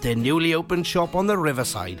at their newly opened shop on the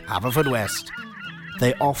Riverside, Haverfordwest.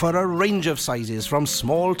 They offer a range of sizes from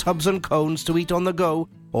small tubs and cones to eat on the go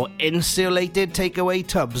or insulated takeaway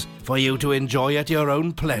tubs for you to enjoy at your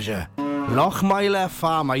own pleasure. Lochmeyler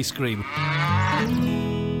Farm Ice Cream. You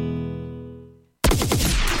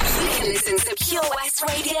can listen to Pure West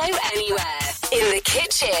Radio anywhere. In the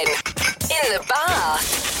kitchen, in the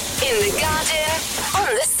bath, in the garden,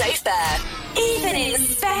 on the sofa, even in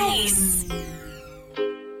space.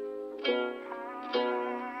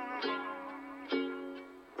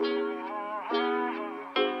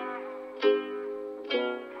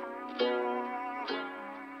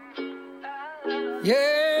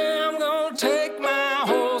 Yeah, I'm gonna take my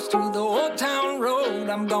horse through the old town road.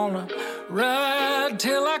 I'm gonna ride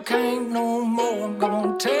till I can't no more. I'm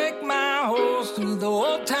gonna take my horse through the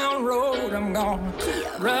old town road. I'm gonna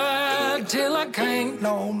ride till I can't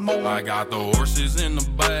no more. I got the horses in the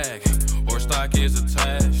back, horse stock is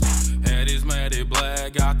attached. Head is matted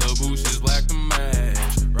black, got the bushes black to match.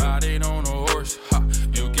 Riding on a horse, ha,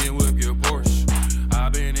 you can whip your Porsche.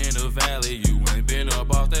 I've been in the valley, you ain't been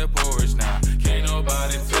up off that porch. Now, can't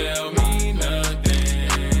nobody tell me nothing.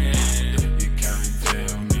 You can't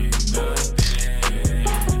tell me nothing.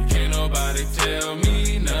 Can't nobody tell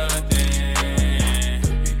me nothing.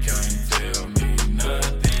 You can't tell me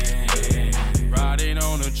nothing. Riding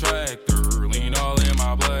on a tractor, lean all in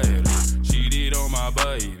my bladder. Cheated on my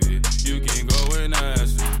baby, you can go and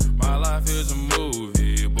ask her. My life is a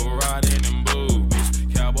movie, but riding in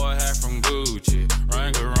boobies. Cowboy hat from Gucci,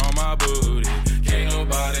 Wrangler on my booty. Can't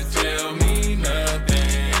nobody tell me nothing.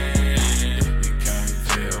 You can't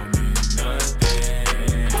tell me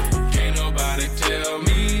nothing. Can't nobody tell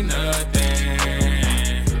me nothing.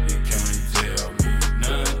 You can't tell me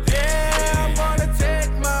nothing. Yeah, I'm gonna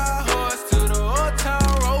take my horse to the old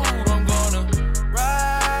town road. I'm gonna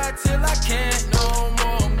ride till I can't no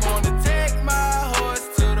more. I'm gonna take my horse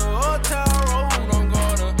to the old town road. I'm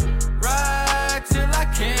gonna ride till I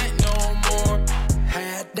can't no more.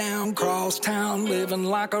 Hat down, cross town, living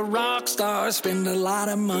like a rock star. Spend a lot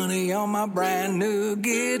of money on my brand new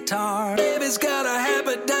guitar. Baby's got a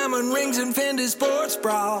habit, diamond rings and Fendi sports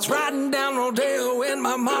bras. Riding down Rodeo in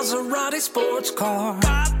my Maserati sports car.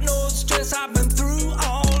 Got no stress, I've been through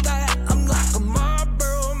all that. I'm like a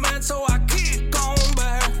Marlboro man, so I kick on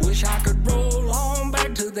back. Wish I could roll on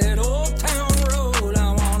back to that old town road.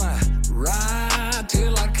 I wanna ride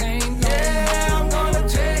till I can't no more. I'm gonna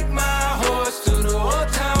take my horse to the old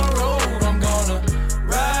town road. I'm gonna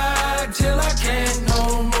ride till I can't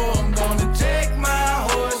no more. I'm gonna take my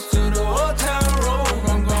horse to the old town road.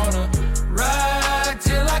 I'm gonna ride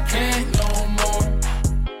till I can't no more.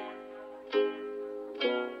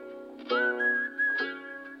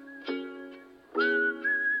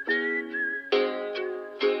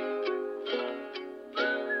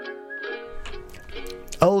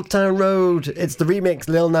 Old Town Road. It's the remix,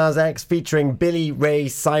 Lil Nas X featuring Billy Ray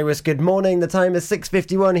Cyrus. Good morning. The time is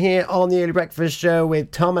 6:51 here on the Early Breakfast Show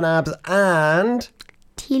with Tom and Abz and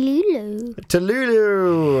Tululu.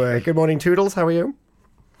 Good morning, Toodles. How are you?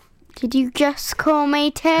 Did you just call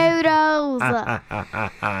me Toodles? I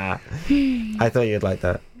thought you'd like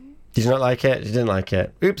that. Did you not like it? You didn't like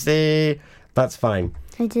it. Oopsie. That's fine.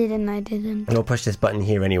 I didn't. We'll push this button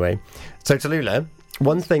here anyway. So, Tallulah,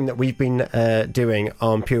 one thing that we've been doing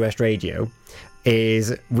on Pure West Radio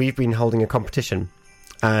is we've been holding a competition,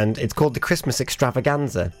 and it's called the Christmas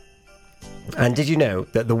Extravaganza. And did you know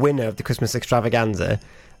that the winner of the Christmas Extravaganza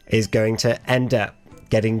is going to end up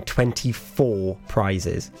getting 24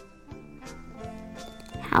 prizes?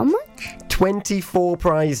 How much? 24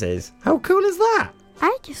 prizes. How cool is that?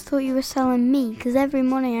 I just thought you were selling meat, because every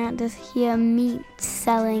morning I had to hear meat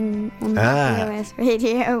selling on the POS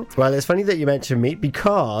radio. Well, it's funny that you mentioned meat,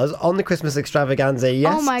 because on the Christmas Extravaganza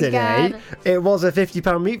yesterday, it was a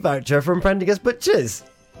 £50 meat voucher from Prendergast Butchers.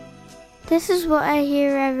 This is what I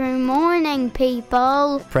hear every morning,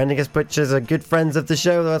 people. Prendergast Butchers are good friends of the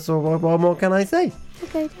show. That's what more can I say?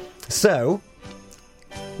 Okay. So,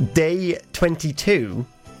 day 22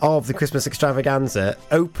 of the Christmas Extravaganza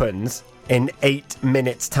opens in 8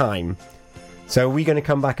 minutes' time. So are we going to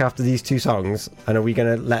come back after these two songs, and are we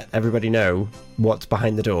going to let everybody know what's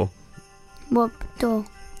behind the door? What door?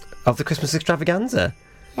 Of the Christmas Extravaganza.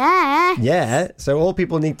 Yeah. Yeah, so all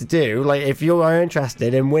people need to do, like, if you are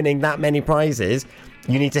interested in winning that many prizes,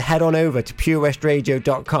 you need to head on over to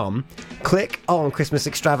purewestradio.com, click on Christmas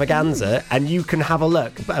Extravaganza, and you can have a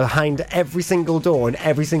look behind every single door and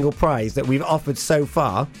every single prize that we've offered so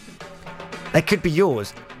far. It could be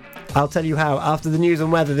yours. I'll tell you how. After the news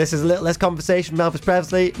and weather, this is a little less conversation from Elvis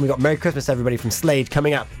Presley. We've got Merry Christmas, everybody, from Slade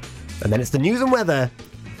coming up. And then it's the news and weather.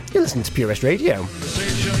 You're listening to Pure West Radio.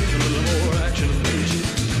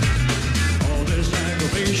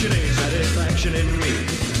 Satisfaction in me.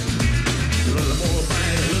 A little more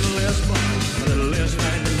fight, a little less fun. A little less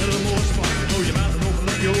fight, a little more spark. Close your mouth and open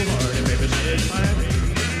up your heart, and baby, satisfy me.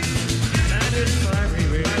 Satisfy me,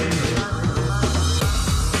 baby.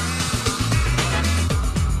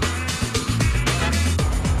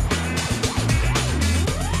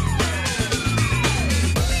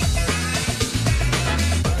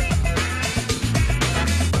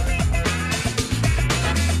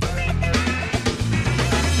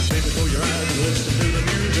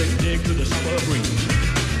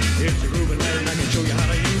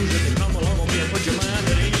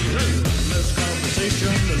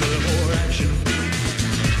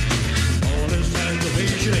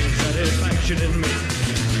 Satisfaction in me.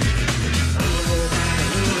 A little more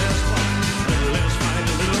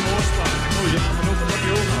close your mouth and open up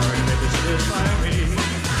your heart and baby, satisfy me.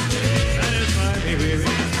 Satisfy me, baby.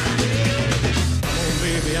 Come on,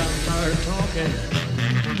 baby, I'm tired of talking.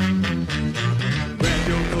 Grab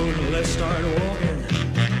your coat and let's start walking.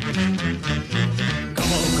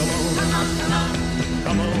 Come on, come on. Come on, come on.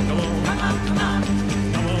 Come on, come on. Come on, come on.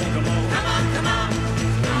 Come on, come on. Come on, come on.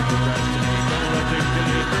 Don't procrastinate, don't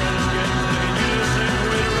articulate, girl, let's get playing. You just sing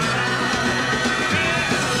with it right. Yeah,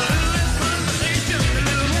 a little less conversation, a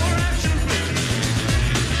little more action, please.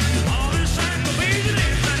 All this aggravation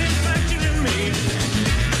ain't satisfaction in me.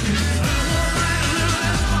 A little more right, a little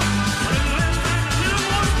less fun. A little less time, a little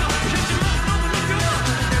more talk. Shut your mouth, open up your heart.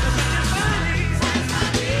 Never satisfy me. Satisfy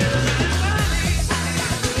me.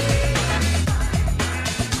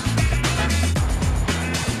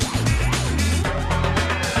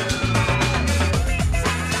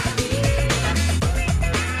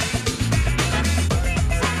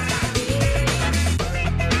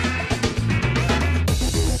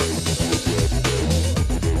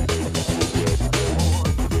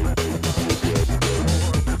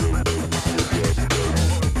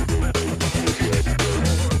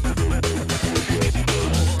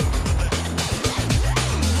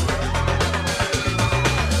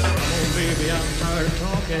 Baby, I'm tired of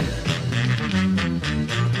talking.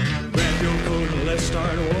 Grab your coat and let's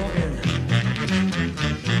start walking.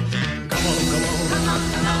 Come on, come on. Come on,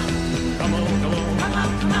 come on. Come on, come on. Come on,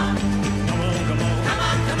 come on. Come on, come on. Come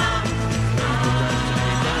on, come on. Don't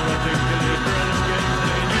procrastinate, don't articulate, girl, let's get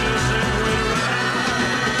playing. You just sing with it right.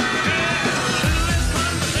 Yeah, a little less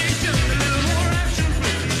conversation, a little more action,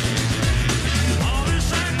 please. All this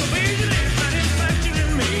aggravation ain't satisfaction in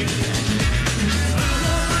me.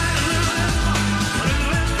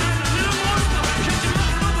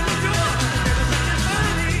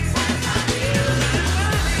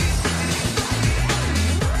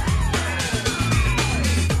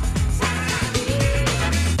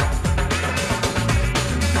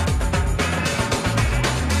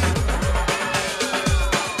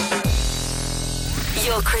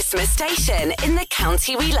 Your Christmas station in the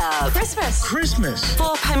county we love. Christmas. Christmas.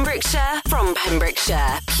 For Pembrokeshire, from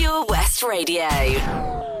Pembrokeshire, Pure West Radio.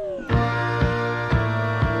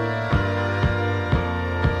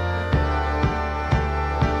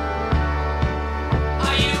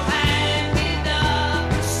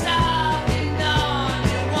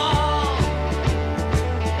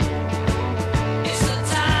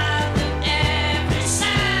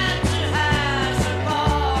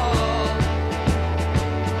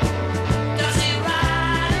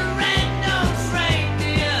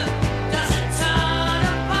 Does it turn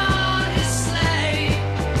upon his sleigh?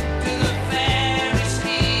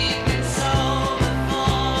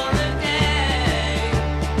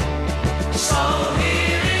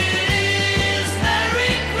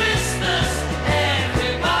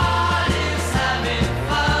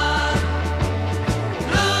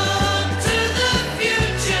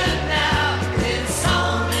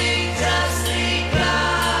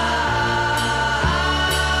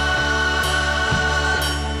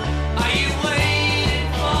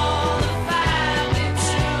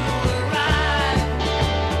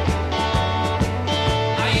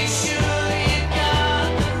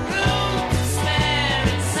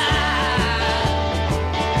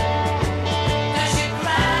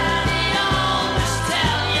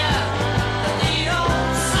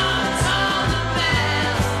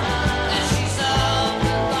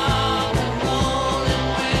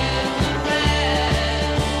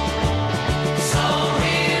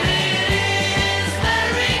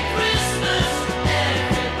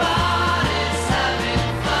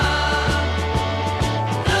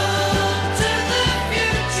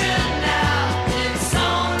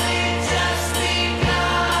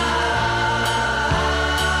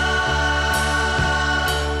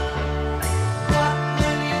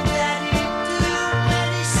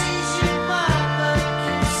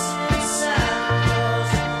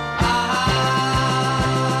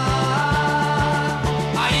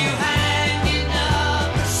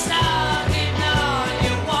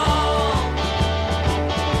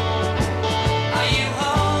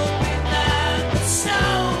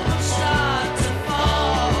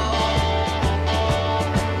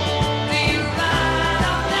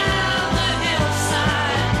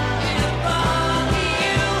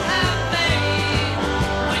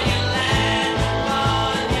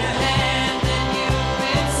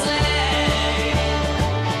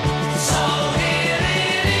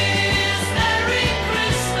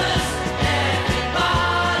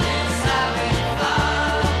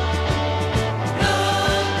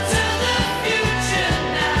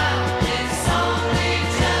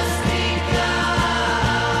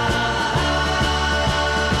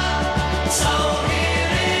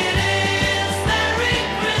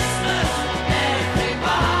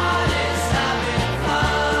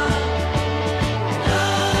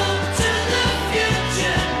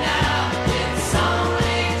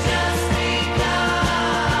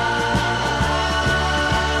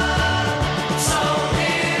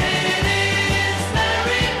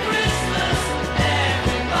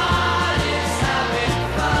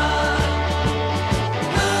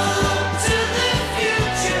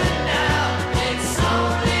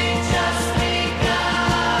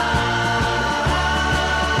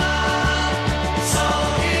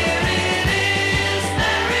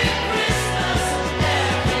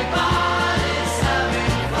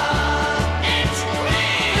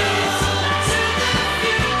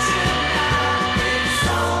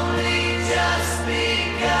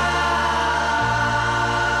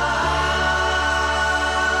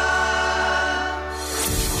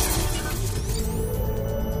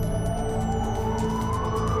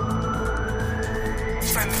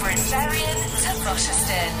 to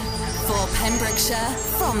Rochester. For Pembrokeshire,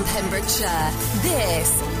 from Pembrokeshire,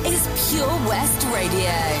 this is Pure West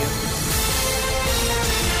Radio.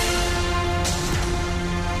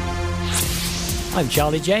 I'm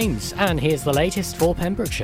Charlie James, and here's the latest for Pembrokeshire.